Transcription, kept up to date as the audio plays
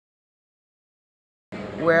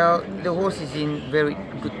Well, the horse is in very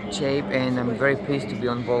good shape, and I'm very pleased to be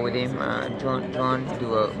on board with him. John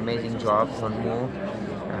do an amazing job on Moore.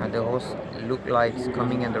 The horse looked like it's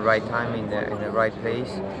coming at the right time in the right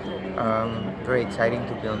place. Very exciting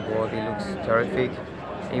to be on board. He looks terrific.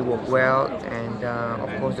 He walked well, and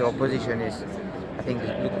of course the opposition is, I think,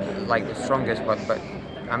 look like the strongest, but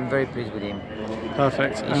I'm very pleased with him.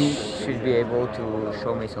 Perfect. He should be able to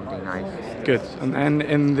show me something nice. Good. And then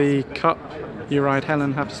in the Cup, you ride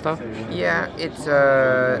Helen Hapstar? Yeah, it's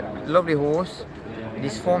a lovely horse.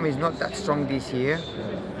 This form is not that strong this year.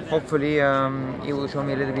 Hopefully he will show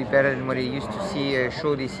me a little bit better than what he used to see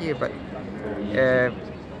show this year, but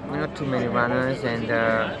we're not too many runners, and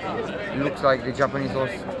it looks like the Japanese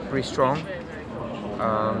horse is pretty strong.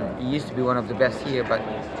 He used to be one of the best here, but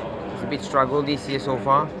it's a bit struggled this year so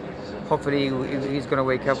far. Hopefully he's going to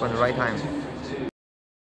wake up on the right time.